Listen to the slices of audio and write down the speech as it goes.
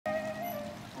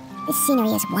This scenery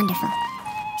is wonderful.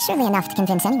 Surely enough to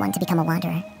convince anyone to become a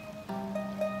wanderer.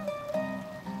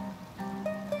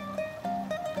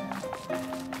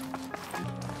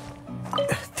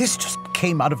 This just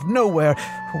came out of nowhere.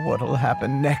 What'll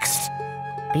happen next?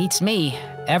 Beats me.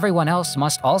 Everyone else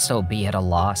must also be at a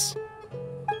loss.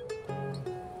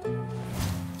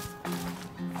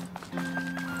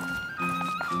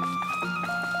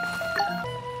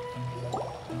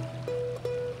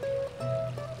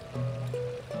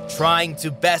 Trying to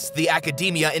best the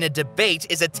academia in a debate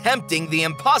is attempting the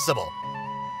impossible.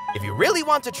 If you really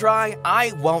want to try,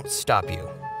 I won't stop you.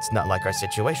 It's not like our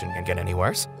situation can get any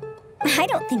worse. I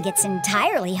don't think it's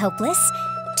entirely hopeless.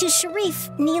 To Sharif,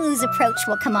 Nilou's approach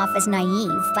will come off as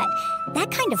naive, but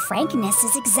that kind of frankness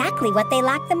is exactly what they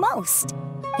lack the most.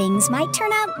 Things might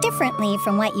turn out differently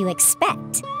from what you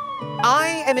expect.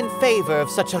 I am in favor of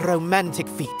such a romantic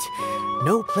feat.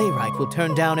 No playwright will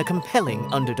turn down a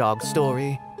compelling underdog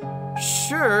story.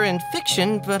 Sure, in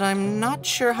fiction, but I'm not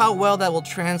sure how well that will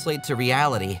translate to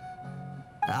reality.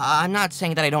 I'm not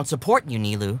saying that I don't support you,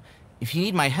 Nilou. If you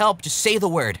need my help, just say the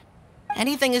word.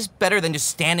 Anything is better than just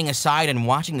standing aside and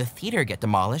watching the theater get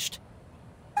demolished.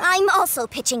 I'm also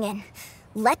pitching in.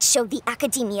 Let's show the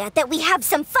academia that we have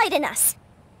some fight in us.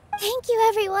 Thank you,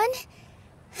 everyone.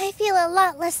 I feel a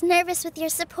lot less nervous with your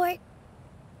support.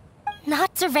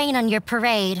 Not to rain on your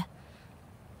parade,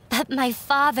 but my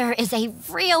father is a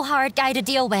real hard guy to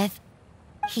deal with.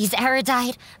 He's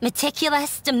erudite,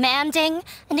 meticulous, demanding,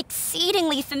 and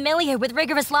exceedingly familiar with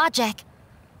rigorous logic.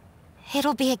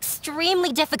 It'll be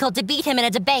extremely difficult to beat him in a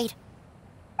debate.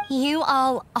 You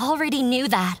all already knew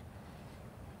that.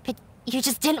 But you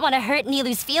just didn't want to hurt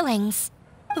Nilou's feelings.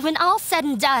 When all's said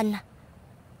and done,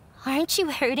 aren't you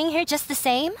hurting her just the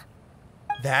same?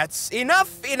 That's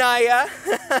enough, Inayah!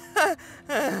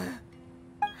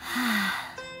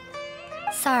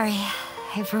 Sorry,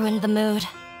 I ruined the mood.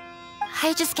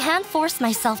 I just can't force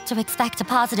myself to expect a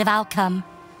positive outcome.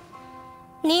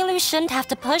 Nilou shouldn't have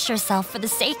to push herself for the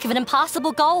sake of an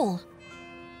impossible goal.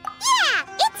 Yeah,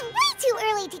 it's way too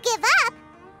early to give up.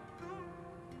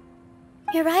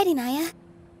 You're right, Inayah.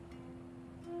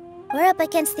 We're up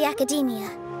against the academia.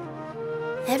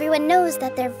 Everyone knows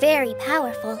that they're very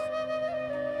powerful.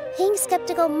 Being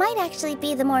skeptical might actually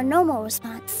be the more normal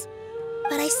response.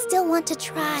 But I still want to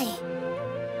try.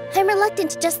 I'm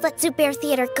reluctant to just let Zubair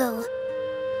Theater go.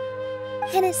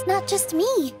 And it's not just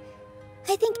me.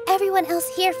 I think everyone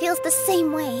else here feels the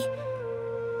same way.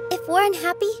 If we're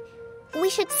unhappy,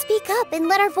 we should speak up and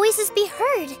let our voices be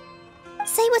heard.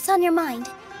 Say what's on your mind,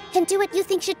 and do what you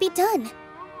think should be done.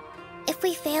 If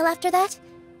we fail after that,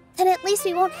 then at least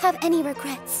we won't have any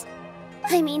regrets.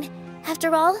 I mean,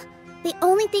 after all, the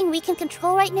only thing we can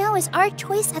control right now is our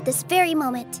choice at this very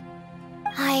moment.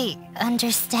 I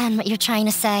understand what you're trying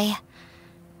to say.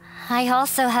 I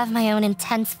also have my own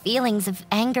intense feelings of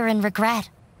anger and regret.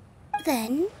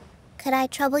 Then, could I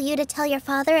trouble you to tell your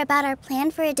father about our plan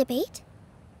for a debate?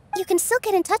 You can still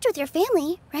get in touch with your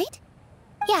family, right?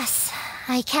 Yes,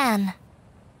 I can.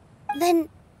 Then,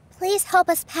 please help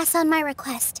us pass on my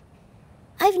request.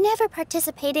 I've never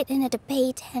participated in a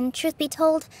debate, and truth be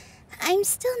told, I'm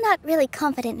still not really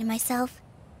confident in myself.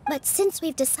 But since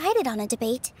we've decided on a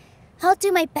debate, I'll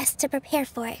do my best to prepare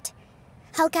for it.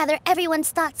 I'll gather everyone's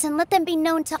thoughts and let them be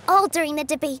known to all during the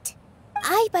debate.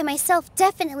 I, by myself,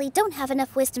 definitely don't have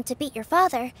enough wisdom to beat your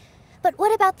father. But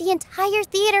what about the entire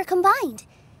theater combined?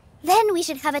 Then we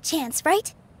should have a chance,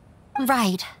 right?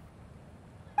 Right.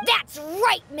 That's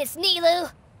right, Miss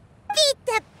Nilou! Beat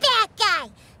the bad guy!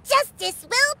 Justice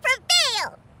will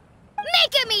prevail!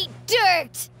 Make him eat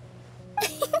dirt!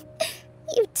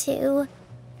 You too.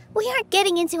 We aren't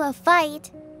getting into a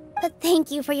fight. But thank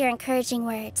you for your encouraging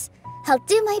words. I'll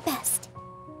do my best.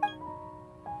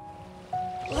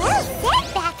 Well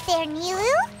said back there,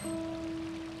 Nilou!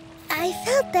 I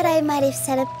felt that I might have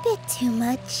said a bit too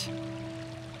much.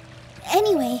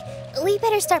 Anyway, we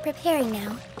better start preparing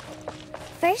now.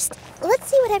 First, let's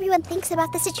see what everyone thinks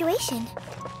about the situation.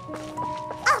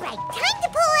 Alright, time to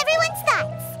pull everyone's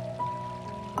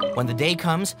thoughts! When the day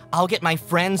comes, I'll get my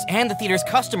friends and the theater's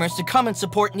customers to come and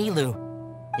support Nilou.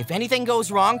 If anything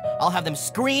goes wrong, I'll have them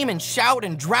scream and shout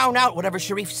and drown out whatever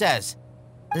Sharif says.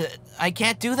 I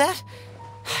can't do that?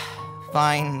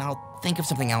 Fine, I'll think of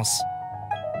something else.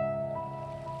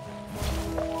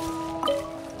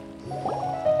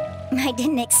 I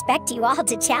didn't expect you all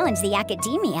to challenge the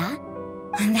academia.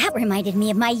 That reminded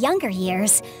me of my younger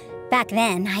years. Back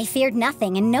then, I feared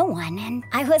nothing and no one, and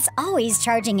I was always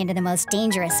charging into the most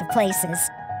dangerous of places.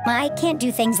 I can't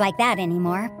do things like that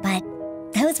anymore, but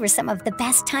those were some of the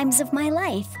best times of my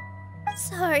life.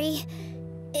 Sorry.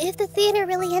 If the theater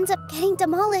really ends up getting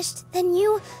demolished, then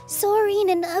you, Soren,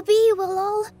 and Abi will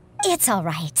all... It's all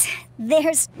right.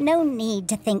 There's no need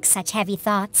to think such heavy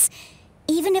thoughts.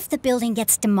 Even if the building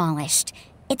gets demolished,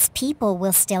 its people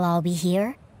will still all be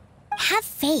here. Have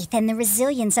faith in the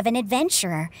resilience of an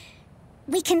adventurer.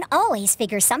 We can always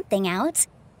figure something out.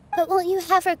 But won't you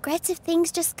have regrets if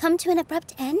things just come to an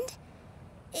abrupt end?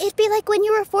 It'd be like when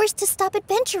you were forced to stop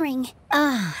adventuring.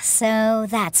 Ah, so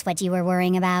that's what you were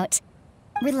worrying about.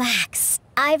 Relax.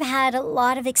 I've had a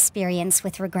lot of experience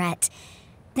with regret.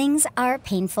 Things are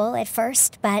painful at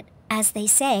first, but as they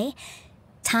say,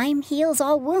 time heals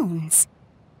all wounds.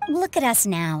 Look at us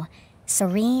now.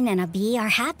 Soren and Abi are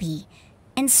happy.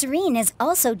 And Soren has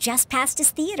also just passed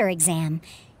his theater exam.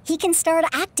 He can start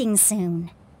acting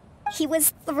soon. He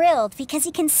was thrilled because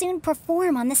he can soon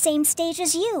perform on the same stage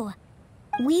as you.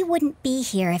 We wouldn't be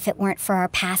here if it weren't for our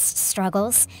past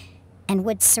struggles. And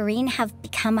would Soren have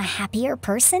become a happier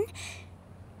person?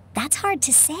 That's hard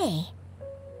to say.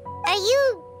 Are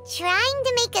you trying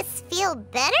to make us feel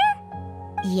better?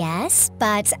 Yes,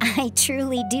 but I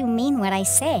truly do mean what I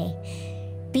say.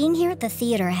 Being here at the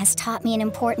theater has taught me an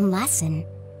important lesson.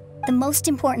 The most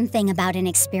important thing about an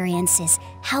experience is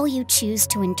how you choose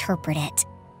to interpret it.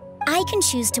 I can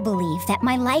choose to believe that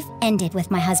my life ended with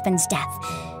my husband's death.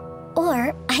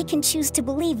 Or I can choose to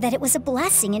believe that it was a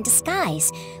blessing in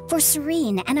disguise for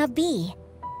Soren and Abi.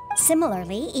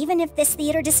 Similarly, even if this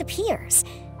theater disappears,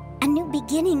 a new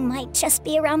beginning might just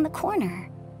be around the corner.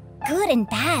 Good and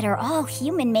bad are all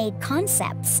human-made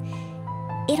concepts.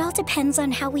 It all depends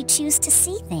on how we choose to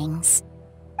see things.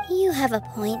 You have a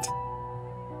point.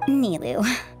 Nilou,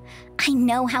 I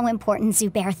know how important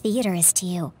Zubair Theater is to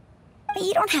you. But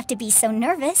you don't have to be so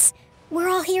nervous. We're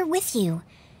all here with you.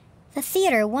 The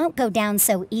theater won't go down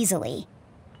so easily.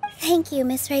 Thank you,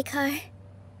 Miss Raykar.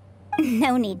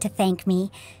 No need to thank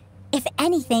me. If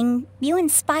anything, you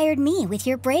inspired me with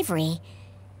your bravery.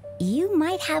 You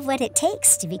might have what it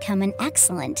takes to become an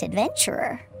excellent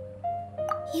adventurer.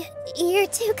 You're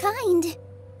too kind.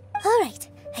 All right,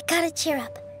 I gotta cheer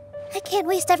up. I can't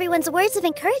waste everyone's words of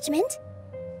encouragement.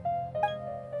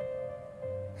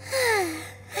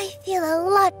 I feel a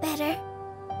lot better.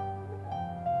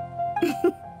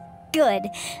 Good.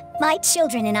 My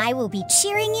children and I will be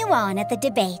cheering you on at the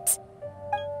debate.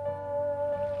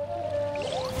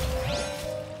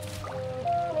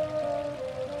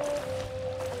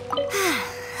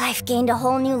 I've gained a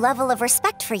whole new level of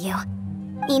respect for you.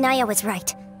 Inayah was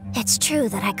right. It's true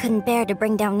that I couldn't bear to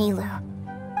bring down Nilou.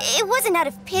 It wasn't out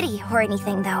of pity or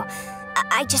anything, though.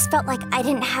 I just felt like I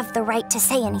didn't have the right to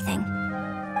say anything.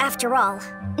 After all,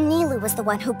 Nilou was the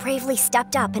one who bravely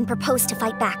stepped up and proposed to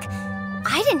fight back.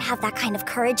 I didn't have that kind of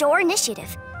courage or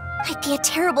initiative. I'd be a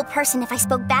terrible person if I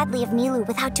spoke badly of Nilou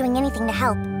without doing anything to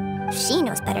help. She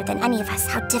knows better than any of us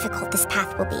how difficult this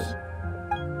path will be.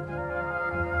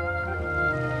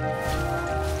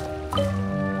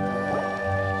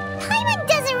 Paimon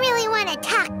doesn't really want to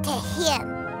talk to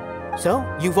him. So,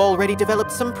 you've already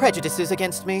developed some prejudices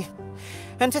against me.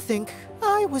 And to think,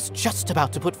 I was just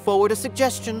about to put forward a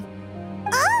suggestion.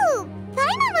 Oh,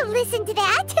 Paimon will listen to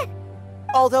that.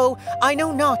 Although, I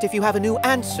know not if you have a new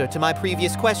answer to my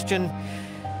previous question.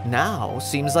 Now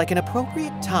seems like an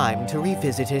appropriate time to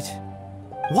revisit it.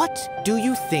 What do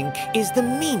you think is the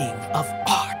meaning of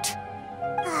art?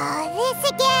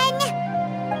 This again?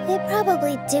 We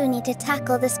probably do need to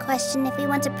tackle this question if we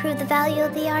want to prove the value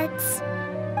of the arts.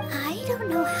 I don't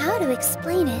know how to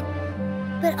explain it,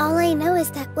 but all I know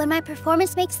is that when my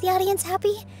performance makes the audience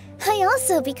happy, I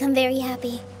also become very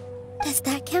happy. Does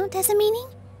that count as a meaning?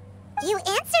 You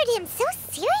answered him so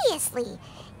seriously.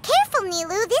 Careful,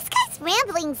 Nilou. This guy's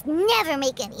ramblings never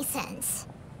make any sense.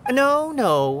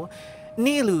 No.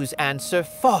 Nilou's answer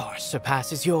far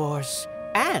surpasses yours,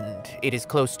 and it is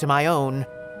close to my own.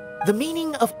 The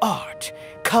meaning of art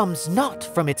comes not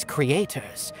from its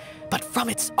creators, but from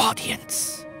its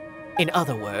audience. In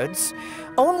other words,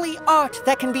 only art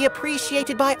that can be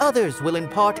appreciated by others will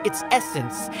impart its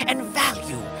essence and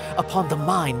value upon the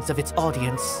minds of its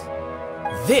audience.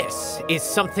 This is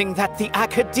something that the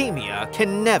academia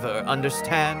can never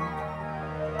understand.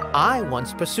 I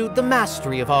once pursued the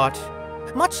mastery of art,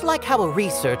 much like how a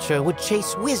researcher would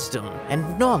chase wisdom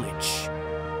and knowledge.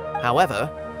 However,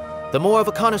 the more of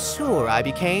a connoisseur I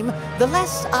became, the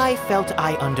less I felt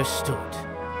I understood.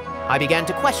 I began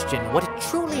to question what it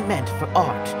truly meant for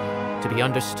art to be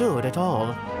understood at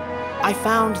all. I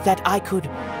found that I could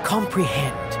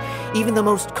comprehend even the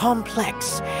most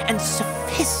complex and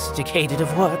sophisticated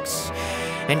of works,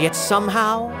 and yet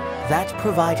somehow that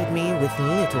provided me with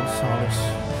little solace.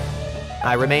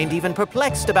 I remained even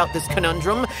perplexed about this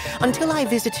conundrum until I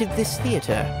visited this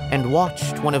theater and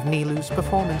watched one of Nilou's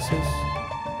performances.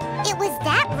 It was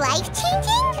that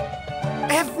life-changing?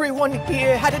 Everyone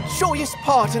here had a joyous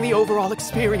part in the overall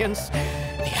experience.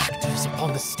 The actors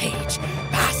upon the stage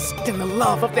basked in the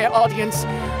love of their audience,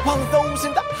 while those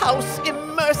in the house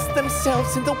immersed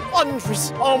themselves in the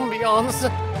wondrous ambiance.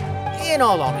 In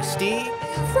all honesty,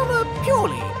 from a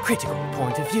purely critical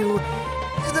point of view,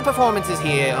 the performances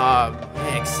here are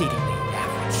exceedingly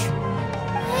average.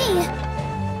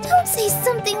 Hey, don't say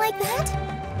something like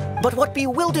that. But what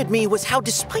bewildered me was how,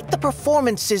 despite the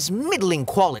performance's middling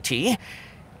quality,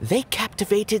 they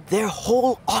captivated their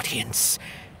whole audience.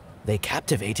 They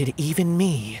captivated even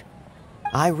me.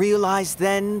 I realized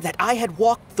then that I had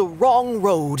walked the wrong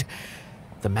road.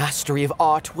 The mastery of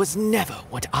art was never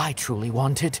what I truly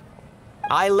wanted.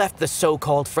 I left the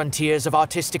so-called frontiers of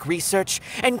artistic research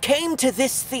and came to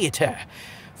this theater,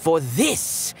 for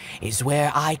this is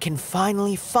where I can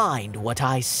finally find what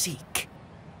I seek.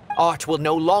 Art will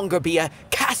no longer be a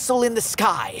castle in the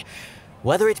sky.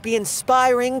 Whether it be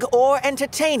inspiring or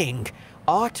entertaining,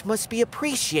 art must be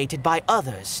appreciated by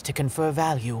others to confer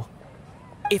value.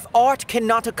 If art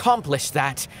cannot accomplish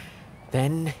that,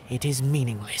 then it is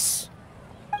meaningless.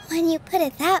 When you put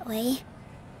it that way,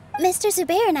 Mr.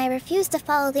 Zubair and I refused to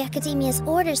follow the Academia's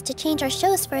orders to change our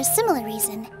shows for a similar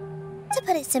reason. To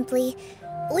put it simply,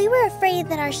 we were afraid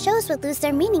that our shows would lose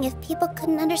their meaning if people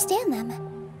couldn't understand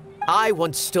them. I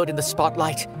once stood in the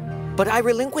spotlight, but I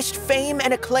relinquished fame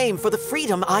and acclaim for the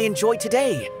freedom I enjoy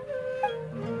today.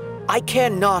 I care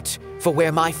not for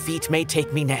where my feet may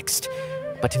take me next,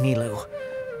 but Nilou,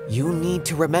 you need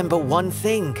to remember one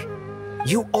thing.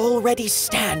 You already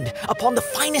stand upon the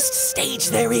finest stage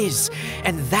there is,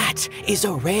 and that is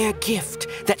a rare gift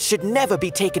that should never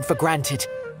be taken for granted.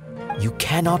 You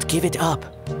cannot give it up,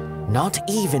 not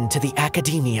even to the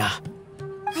Academia.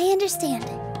 I understand.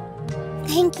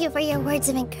 Thank you for your words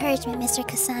of encouragement, Mr.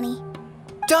 Kasani.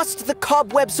 Dust the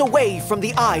cobwebs away from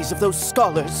the eyes of those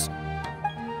scholars.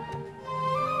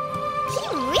 He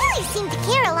really seemed to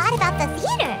care a lot about the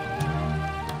theater.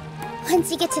 Once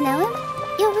you get to know him,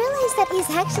 you'll realize that he's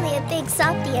actually a big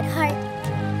softy at heart.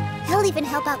 He'll even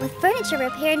help out with furniture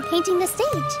repair and painting the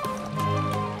stage.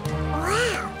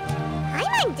 Wow.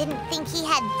 Paimon didn't think he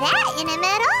had that in him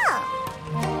at all.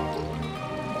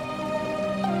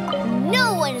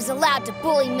 No one is allowed to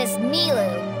bully Miss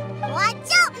Nilou.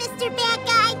 Watch out, Mr. Bad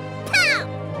Guy! Pow!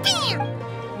 Bam!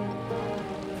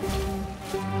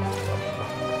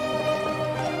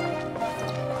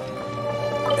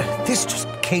 This just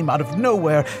came out of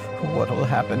nowhere. What'll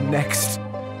happen next?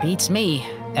 Beats me.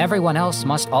 Everyone else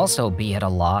must also be at a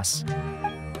loss.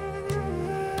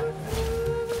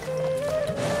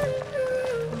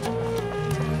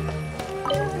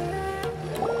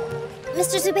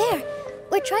 Mr. Zubair,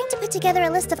 we're trying to put together a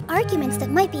list of arguments that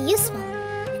might be useful.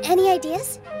 Any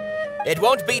ideas? It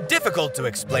won't be difficult to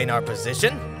explain our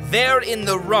position. They're in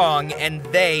the wrong, and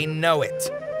they know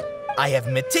it. I have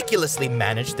meticulously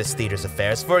managed this theater's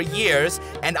affairs for years,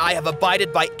 and I have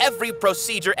abided by every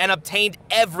procedure and obtained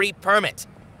every permit.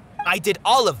 I did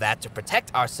all of that to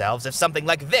protect ourselves if something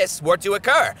like this were to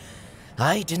occur.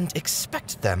 I didn't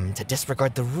expect them to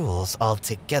disregard the rules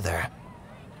altogether.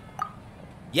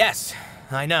 Yes,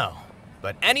 I know,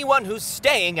 but anyone who's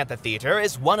staying at the theater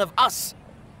is one of us.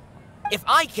 If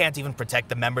I can't even protect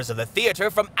the members of the theater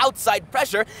from outside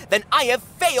pressure, then I have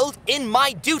failed in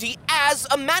my duty as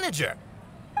a manager.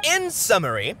 In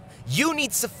summary, you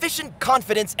need sufficient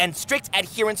confidence and strict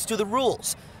adherence to the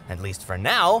rules. At least for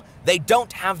now, they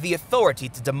don't have the authority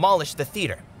to demolish the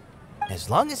theater. As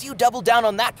long as you double down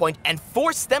on that point and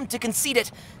force them to concede it,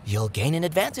 you'll gain an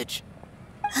advantage.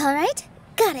 All right,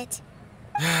 got it.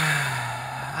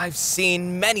 I've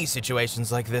seen many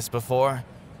situations like this before.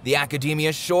 The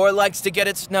Academia sure likes to get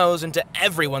its nose into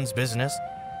everyone's business.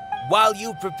 While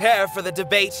you prepare for the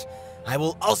debate, I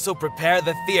will also prepare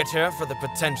the theater for the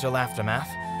potential aftermath.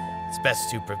 It's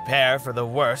best to prepare for the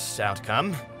worst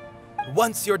outcome.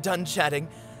 Once you're done chatting,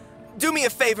 do me a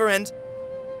favor and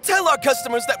tell our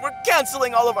customers that we're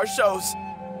canceling all of our shows.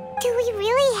 Do we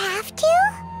really have to?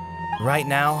 Right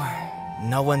now,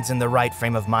 no one's in the right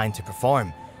frame of mind to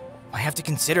perform. I have to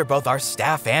consider both our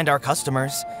staff and our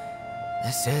customers.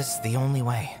 This is the only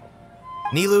way.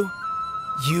 Nilou,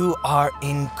 you are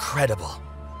incredible.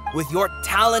 With your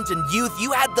talent and youth,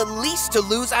 you had the least to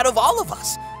lose out of all of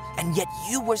us. And yet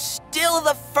you were still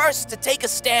the first to take a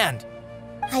stand.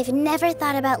 I've never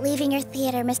thought about leaving your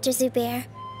theater, Mr. Zubair.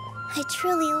 I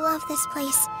truly love this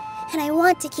place, and I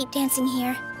want to keep dancing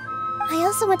here. I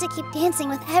also want to keep dancing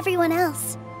with everyone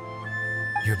else.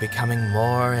 You're becoming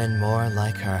more and more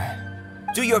like her.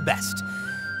 Do your best.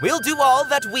 We'll do all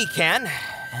that we can,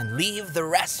 and leave the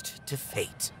rest to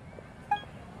fate.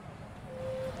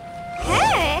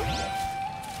 Her?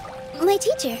 My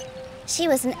teacher. She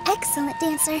was an excellent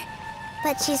dancer,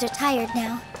 but she's retired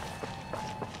now.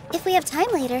 If we have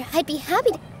time later, I'd be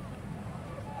happy to...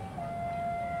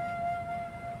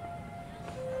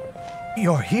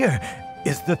 You're here.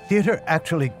 Is the theater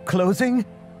actually closing?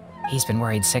 He's been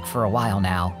worried sick for a while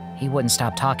now. He wouldn't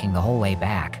stop talking the whole way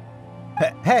back.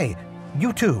 Hey,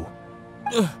 you two.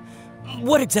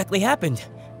 What exactly happened?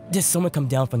 Did someone come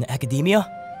down from the academia?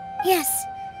 Yes.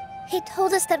 He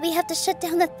told us that we have to shut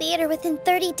down the theater within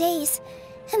 30 days,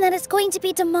 and that it's going to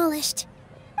be demolished.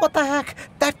 What the heck?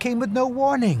 That came with no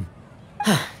warning.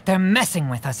 They're messing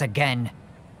with us again.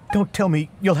 Don't tell me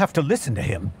you'll have to listen to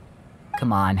him.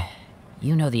 Come on.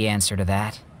 You know the answer to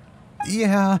that.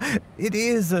 Yeah, it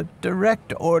is a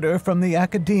direct order from the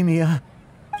academia.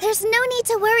 There's no need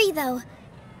to worry, though.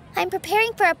 I'm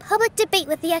preparing for a public debate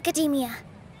with the academia.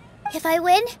 If I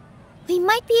win, we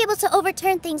might be able to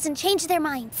overturn things and change their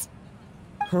minds.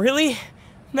 Really?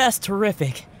 That's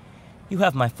terrific. You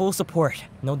have my full support,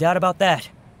 no doubt about that.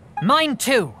 Mine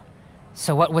too!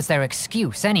 So what was their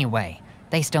excuse anyway?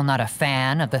 They still not a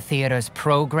fan of the theater's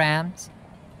programs?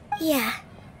 Yeah,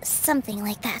 something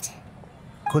like that.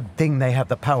 Good thing they have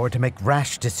the power to make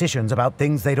rash decisions about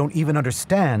things they don't even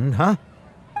understand, huh?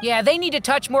 Yeah, they need to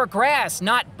touch more grass,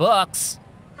 not books.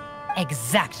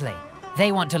 Exactly.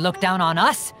 They want to look down on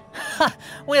us? Ha!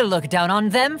 We'll look down on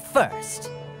them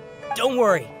first. Don't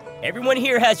worry, everyone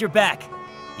here has your back.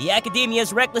 The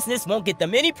academia's recklessness won't get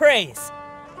them any praise.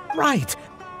 Right.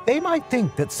 They might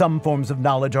think that some forms of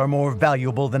knowledge are more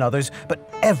valuable than others,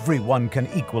 but everyone can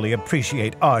equally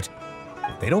appreciate art.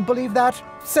 If they don't believe that,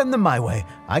 send them my way.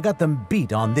 I got them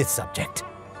beat on this subject.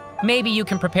 Maybe you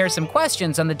can prepare some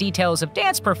questions on the details of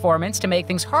dance performance to make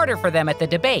things harder for them at the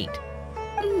debate.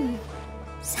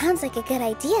 Sounds like a good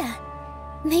idea.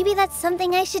 Maybe that's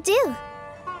something I should do.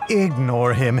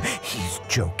 Ignore him. He's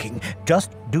joking.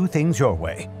 Just do things your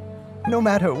way. No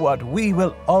matter what, we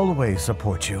will always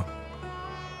support you.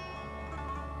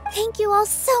 Thank you all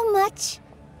so much.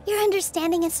 Your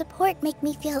understanding and support make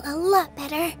me feel a lot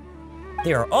better.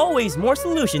 There are always more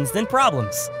solutions than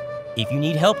problems. If you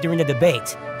need help during the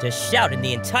debate, just shout and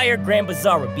the entire Grand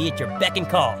Bazaar will be at your beck and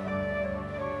call.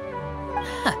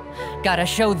 Gotta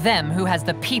show them who has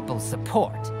the people's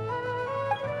support.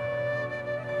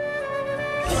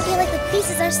 I feel like the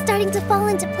pieces are starting to fall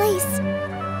into place.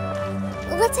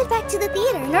 Let's head back to the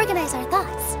theater and organize our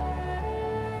thoughts.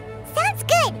 Sounds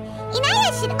good.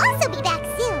 Inayah should also be back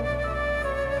soon.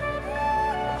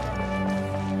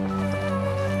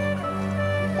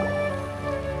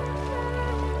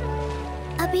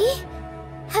 Abi,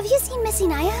 have you seen Miss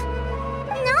Inayah?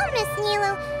 No, Miss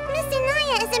Nilou. Miss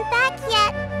Inayah isn't back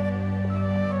yet.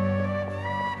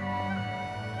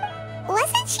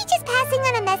 Wasn't she just passing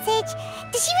on a message?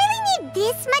 Does she really need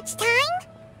this much time?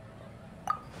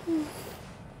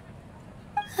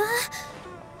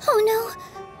 Oh no.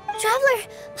 Traveler,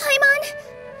 Paimon,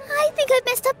 I think I've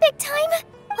messed up big time.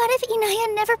 What if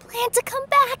Inayah never planned to come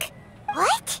back?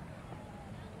 What?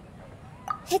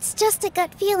 It's just a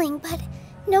gut feeling, but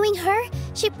knowing her,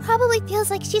 she probably feels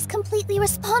like she's completely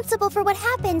responsible for what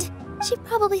happened. She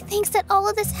probably thinks that all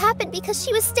of this happened because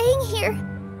she was staying here.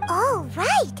 Oh,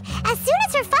 right. As soon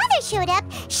as her father showed up,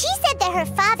 she said that her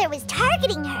father was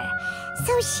targeting her.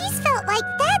 So she's felt like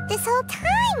that this whole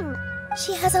time.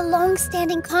 She has a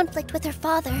long-standing conflict with her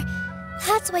father.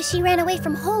 That's why she ran away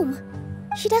from home.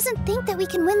 She doesn't think that we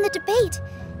can win the debate,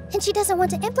 and she doesn't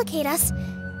want to implicate us,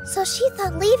 so she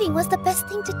thought leaving was the best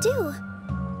thing to do.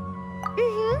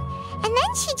 And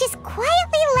then she just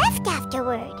quietly left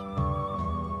afterward.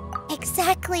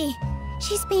 Exactly.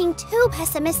 She's being too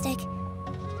pessimistic.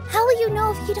 How will you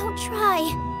know if you don't try?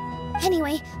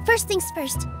 Anyway, first things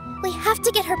first. We have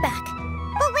to get her back.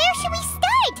 But where should we start?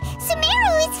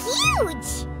 Sumeru is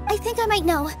huge! I think I might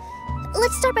know.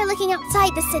 Let's start by looking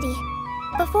outside the city.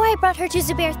 Before I brought her to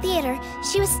Zubair Theater,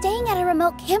 she was staying at a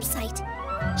remote campsite.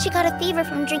 She got a fever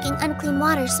from drinking unclean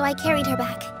water, so I carried her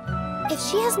back. If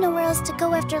she has nowhere else to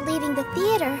go after leaving the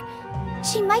theater,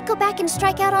 she might go back and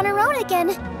strike out on her own again.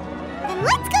 Then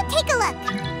let's go take a look.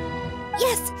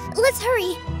 Yes, let's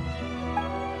hurry.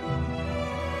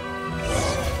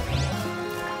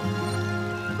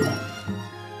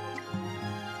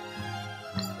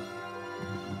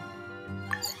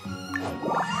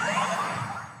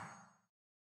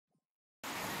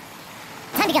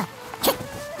 Time to go.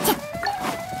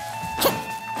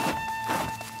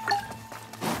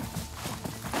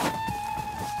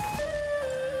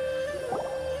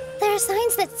 There are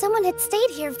signs that someone had stayed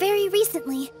here very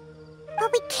recently. But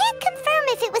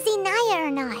there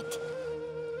or not.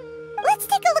 Let's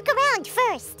take a look around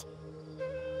first.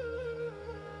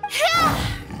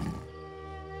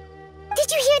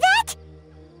 Did you hear that?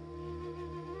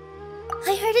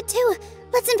 I heard it too.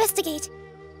 Let's investigate.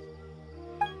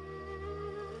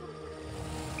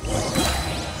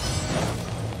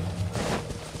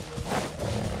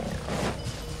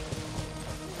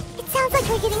 It sounds like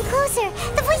we're getting closer.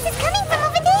 The voice is coming from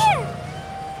over there.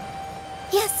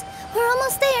 Yes, we're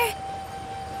almost there.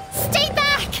 Stay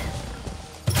back!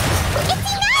 It's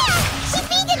Inayah! She's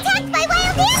being attacked by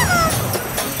wild animals!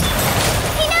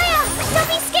 Inayah, don't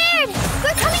be scared!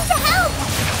 We're coming to help!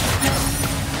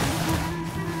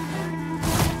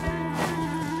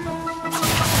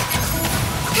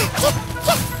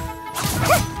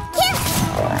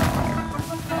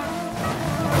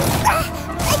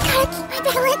 I gotta keep my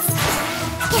balance.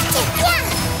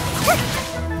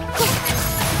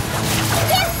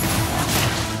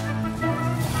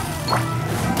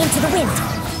 Into the wind.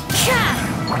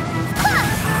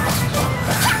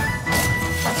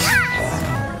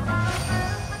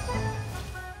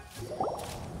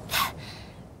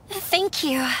 Thank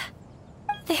you.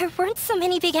 There weren't so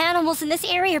many big animals in this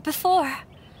area before.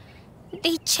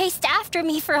 They chased after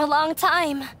me for a long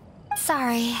time.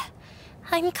 Sorry.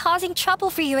 I'm causing trouble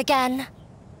for you again.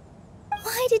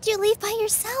 Why did you leave by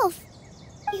yourself?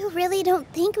 You really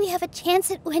don't think we have a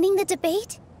chance at winning the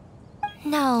debate?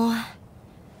 No.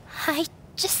 I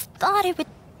just thought it would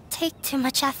take too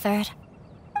much effort.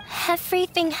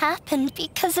 Everything happened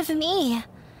because of me.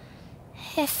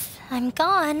 If I'm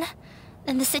gone,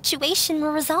 then the situation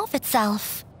will resolve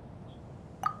itself.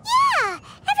 Yeah!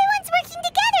 Everyone's working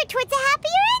together towards a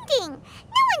happier ending.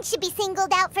 No one should be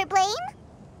singled out for blame.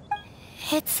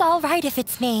 It's all right if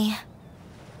it's me.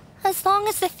 As long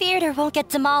as the theater won't get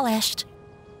demolished.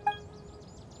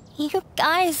 You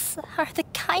guys are the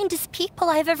kindest people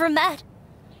I've ever met.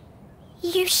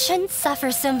 You shouldn't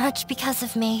suffer so much because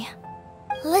of me.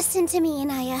 Listen to me,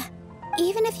 Inayah.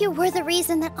 Even if you were the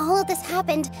reason that all of this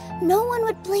happened, no one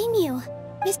would blame you.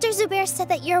 Mr. Zubair said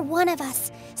that you're one of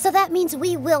us, so that means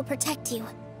we will protect you.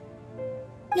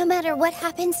 No matter what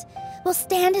happens, we'll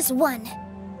stand as one.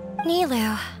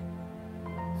 Nilou,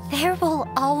 there will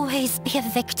always be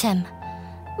a victim,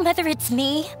 whether it's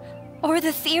me or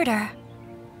the theater.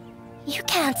 You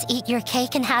can't eat your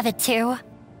cake and have it too.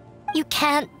 You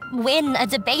can't win a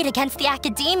debate against the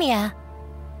academia.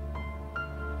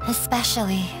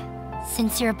 Especially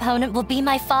since your opponent will be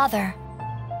my father.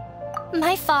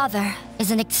 My father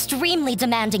is an extremely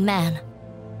demanding man.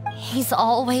 He's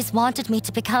always wanted me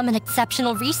to become an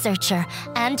exceptional researcher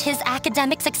and his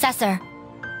academic successor.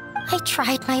 I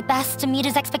tried my best to meet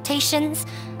his expectations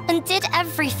and did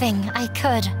everything I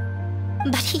could.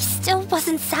 But he still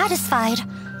wasn't satisfied.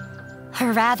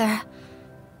 Or rather,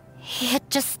 he had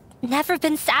just never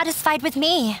been satisfied with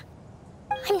me.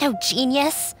 I'm no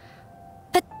genius.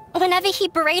 But whenever he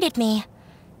berated me,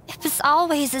 it was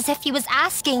always as if he was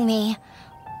asking me,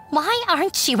 "Why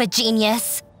aren't you a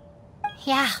genius?"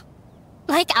 Yeah,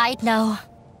 like I'd know.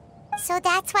 So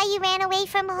that's why you ran away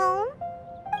from home?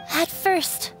 At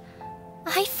first,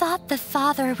 I thought the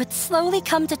father would slowly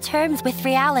come to terms with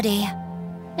reality.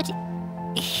 But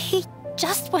he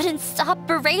just wouldn't stop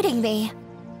berating me.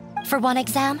 For one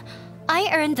exam, I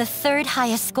earned the 3rd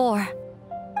highest score.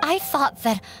 I thought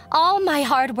that all my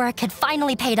hard work had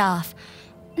finally paid off,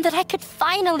 and that I could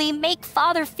finally make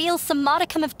father feel some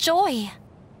modicum of joy.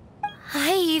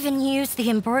 I even used the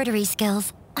embroidery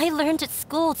skills I learned at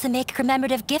school to make a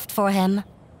commemorative gift for him.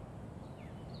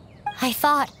 I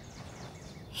thought,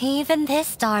 even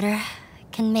this daughter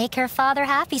can make her father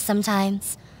happy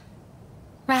sometimes.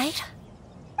 Right?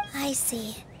 I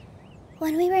see.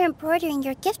 When we were embroidering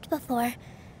your gift before,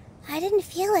 I didn't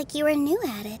feel like you were new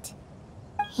at it.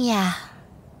 Yeah.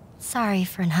 Sorry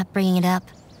for not bringing it up.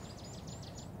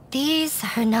 These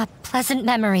are not pleasant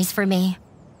memories for me.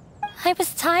 I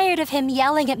was tired of him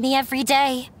yelling at me every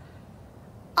day.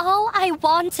 All I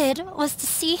wanted was to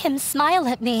see him smile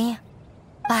at me.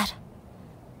 But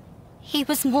he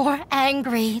was more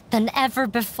angry than ever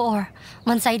before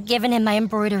once I'd given him my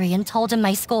embroidery and told him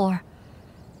my score.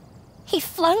 He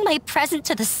flung my present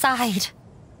to the side.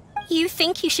 You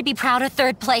think you should be proud of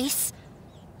 3rd place?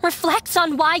 Reflect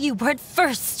on why you weren't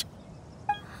 1st.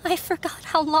 I forgot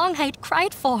how long I'd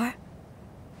cried for.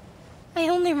 I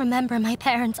only remember my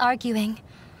parents arguing.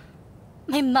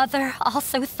 My mother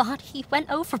also thought he went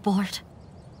overboard.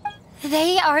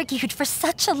 They argued for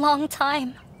such a long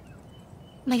time.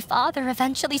 My father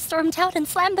eventually stormed out and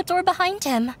slammed the door behind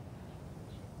him.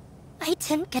 I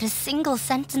didn't get a single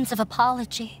sentence of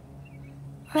apology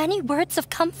or any words of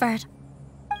comfort.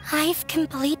 I've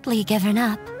completely given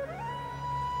up.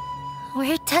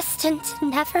 We're destined to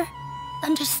never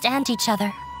understand each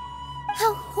other.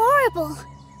 How horrible!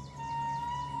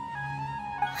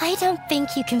 I don't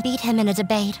think you can beat him in a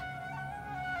debate.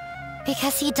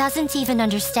 Because he doesn't even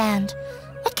understand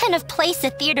what kind of place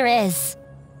a theater is.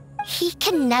 He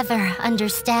can never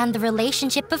understand the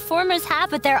relationship performers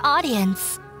have with their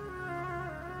audience.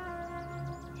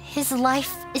 His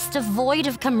life is devoid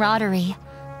of camaraderie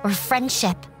or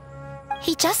friendship.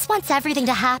 He just wants everything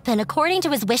to happen according to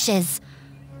his wishes,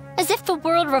 as if the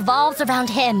world revolves around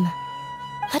him.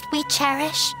 What we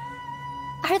cherish,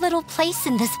 our little place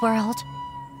in this world,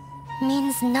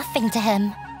 means nothing to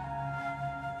him.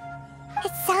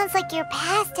 It sounds like your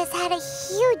past has had a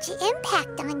huge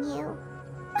impact on you.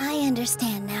 I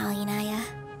understand now, Inayah.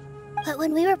 But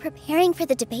when we were preparing for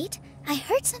the debate, I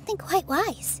heard something quite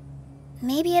wise.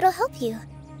 Maybe it'll help you.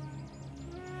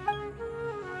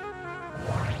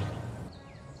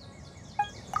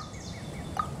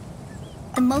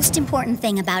 The most important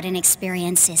thing about an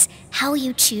experience is how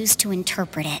you choose to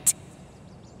interpret it.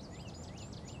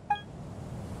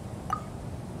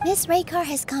 Miss Raykar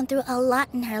has gone through a lot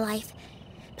in her life,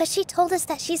 but she told us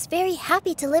that she's very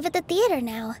happy to live at the theater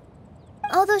now.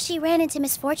 Although she ran into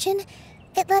misfortune,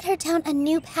 it led her down a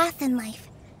new path in life.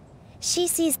 She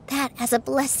sees that as a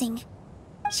blessing.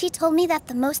 She told me that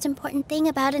the most important thing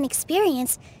about an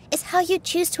experience is how you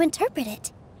choose to interpret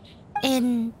it.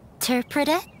 Interpret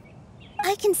it?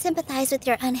 I can sympathize with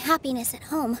your unhappiness at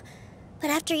home,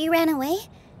 but after you ran away,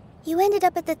 you ended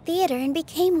up at the theater and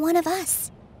became one of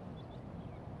us.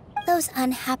 Those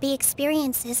unhappy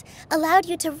experiences allowed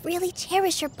you to really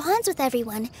cherish your bonds with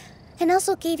everyone, and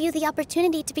also gave you the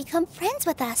opportunity to become friends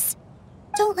with us.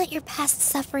 Don't let your past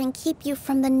suffering keep you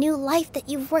from the new life that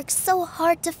you've worked so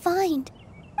hard to find.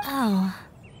 Oh.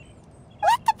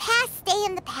 Let the past stay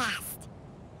in the past.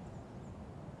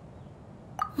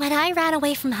 When I ran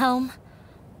away from home,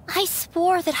 I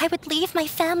swore that I would leave my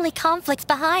family conflicts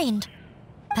behind.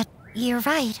 But you're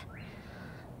right.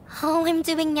 All I'm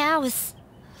doing now is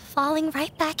falling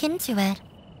right back into it.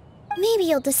 Maybe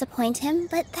you'll disappoint him,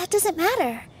 but that doesn't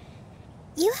matter.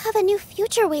 You have a new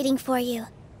future waiting for you.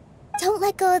 Don't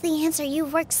let go of the answer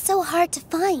you've worked so hard to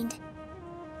find.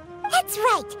 That's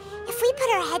right. If we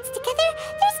put our heads together,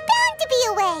 there's bound to be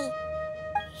a way.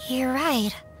 You're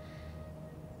right.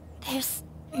 There's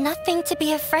nothing to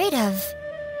be afraid of.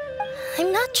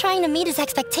 I'm not trying to meet his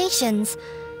expectations.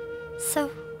 So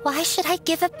why should I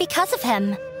give up because of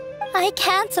him? I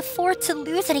can't afford to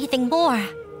lose anything more.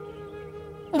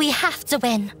 We have to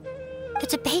win. The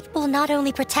debate will not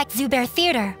only protect Zubair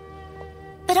Theater,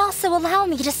 but also allow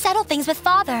me to settle things with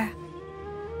Father.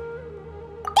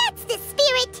 That's the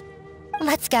spirit!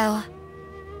 Let's go.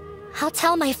 I'll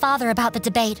tell my father about the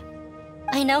debate.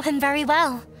 I know him very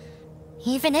well.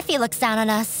 Even if he looks down on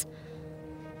us,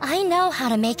 I know how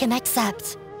to make him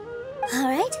accept. All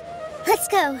right, let's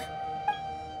go.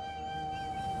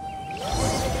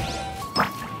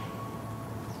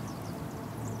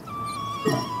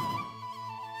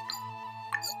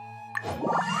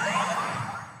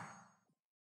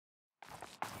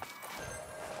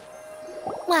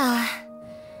 Well,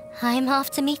 I'm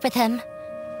off to meet with him.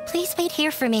 Please wait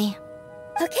here for me.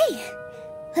 Okay,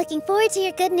 looking forward to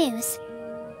your good news.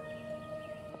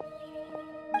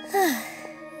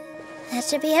 That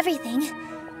should be everything.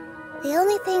 The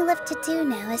only thing left to do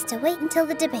now is to wait until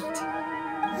the debate.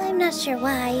 I'm not sure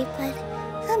why, but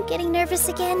I'm getting nervous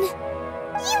again.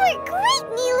 You were great,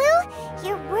 Nilou!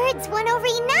 Your words won over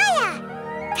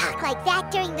Inayah! Talk like that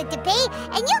during the debate,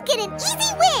 and you'll get an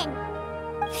easy win!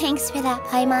 Thanks for that,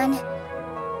 Paimon.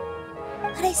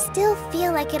 But I still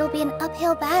feel like it'll be an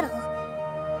uphill battle.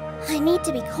 I need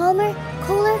to be calmer,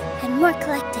 cooler, and more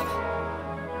collected.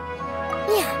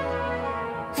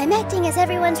 Yeah, I'm acting as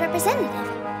everyone's representative,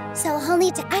 so I'll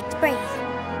need to act brave,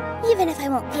 even if I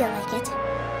won't feel like it.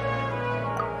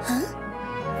 Huh?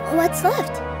 What's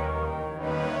left?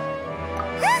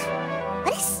 Huh?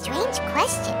 What a strange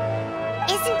question.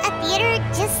 Isn't a theater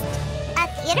just a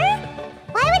theater?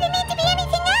 Why would it need to be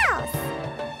anything else?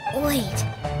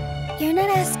 Wait, you're not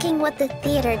asking what the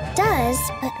theater does,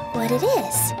 but what it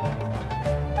is.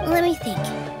 Let me think.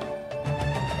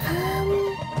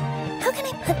 How can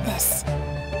I put this?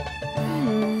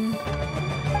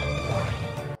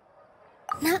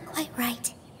 Not quite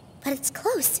right, but it's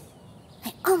close.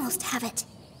 I almost have it.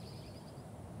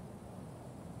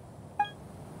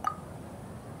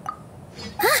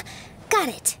 Ah, got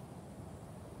it.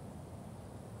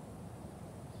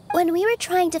 When we were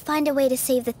trying to find a way to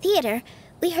save the theater,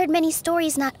 we heard many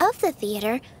stories not of the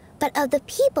theater, but of the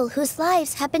people whose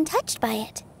lives have been touched by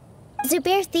it.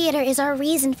 Zubair Theater is our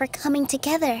reason for coming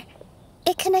together.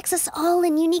 it connects us all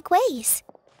in unique ways.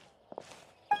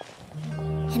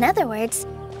 In other words,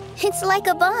 it's like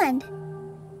a bond.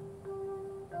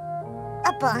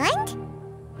 A bond?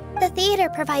 The theater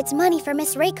provides money for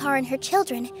Miss Raykar and her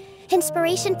children,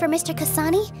 inspiration for Mr.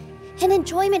 Kasani, and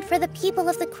enjoyment for the people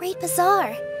of the Great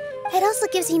Bazaar. It also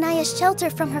gives Inayah shelter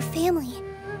from her family.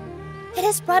 It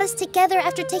has brought us together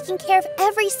after taking care of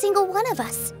every single one of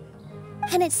us.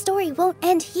 And its story won't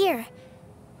end here.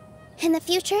 In the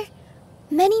future,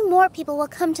 many more people will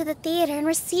come to the theater and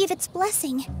receive its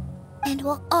blessing. And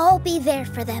we'll all be there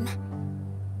for them.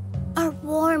 Our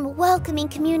warm, welcoming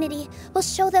community will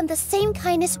show them the same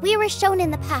kindness we were shown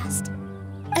in the past.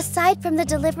 Aside from the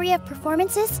delivery of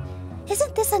performances,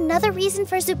 isn't this another reason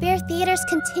for Zubair Theater's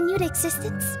continued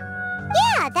existence?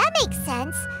 Yeah, that makes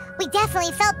sense. We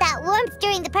definitely felt that warmth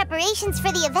during the preparations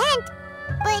for the event.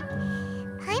 But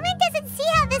Paimon doesn't see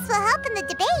how this will help in the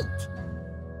debate.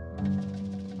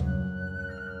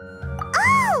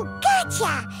 Oh,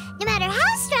 gotcha! No matter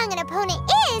how strong an opponent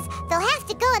is, they'll have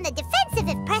to go on the defensive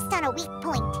if pressed on a weak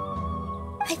point.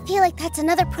 I feel like that's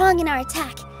another prong in our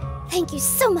attack. Thank you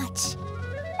so much.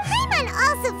 Paimon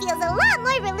also feels a lot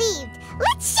more relieved.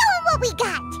 Let's show him what we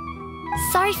got!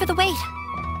 Sorry for the wait.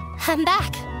 I'm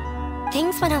back.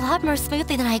 Things went a lot more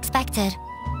smoothly than I expected.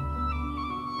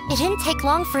 It didn't take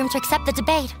long for him to accept the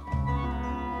debate.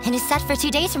 And it's set for 2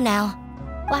 days from now.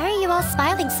 Why are you all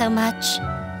smiling so much?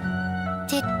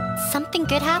 Did something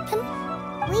good happen?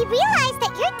 We realized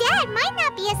that your dad might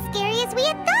not be as scary as we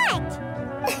had thought.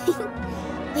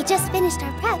 We just finished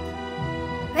our prep.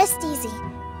 Rest easy.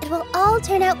 It will all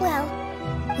turn out well.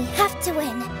 We have to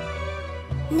win.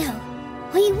 No,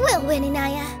 we will win,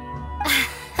 Inayah.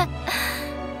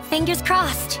 Fingers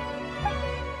crossed.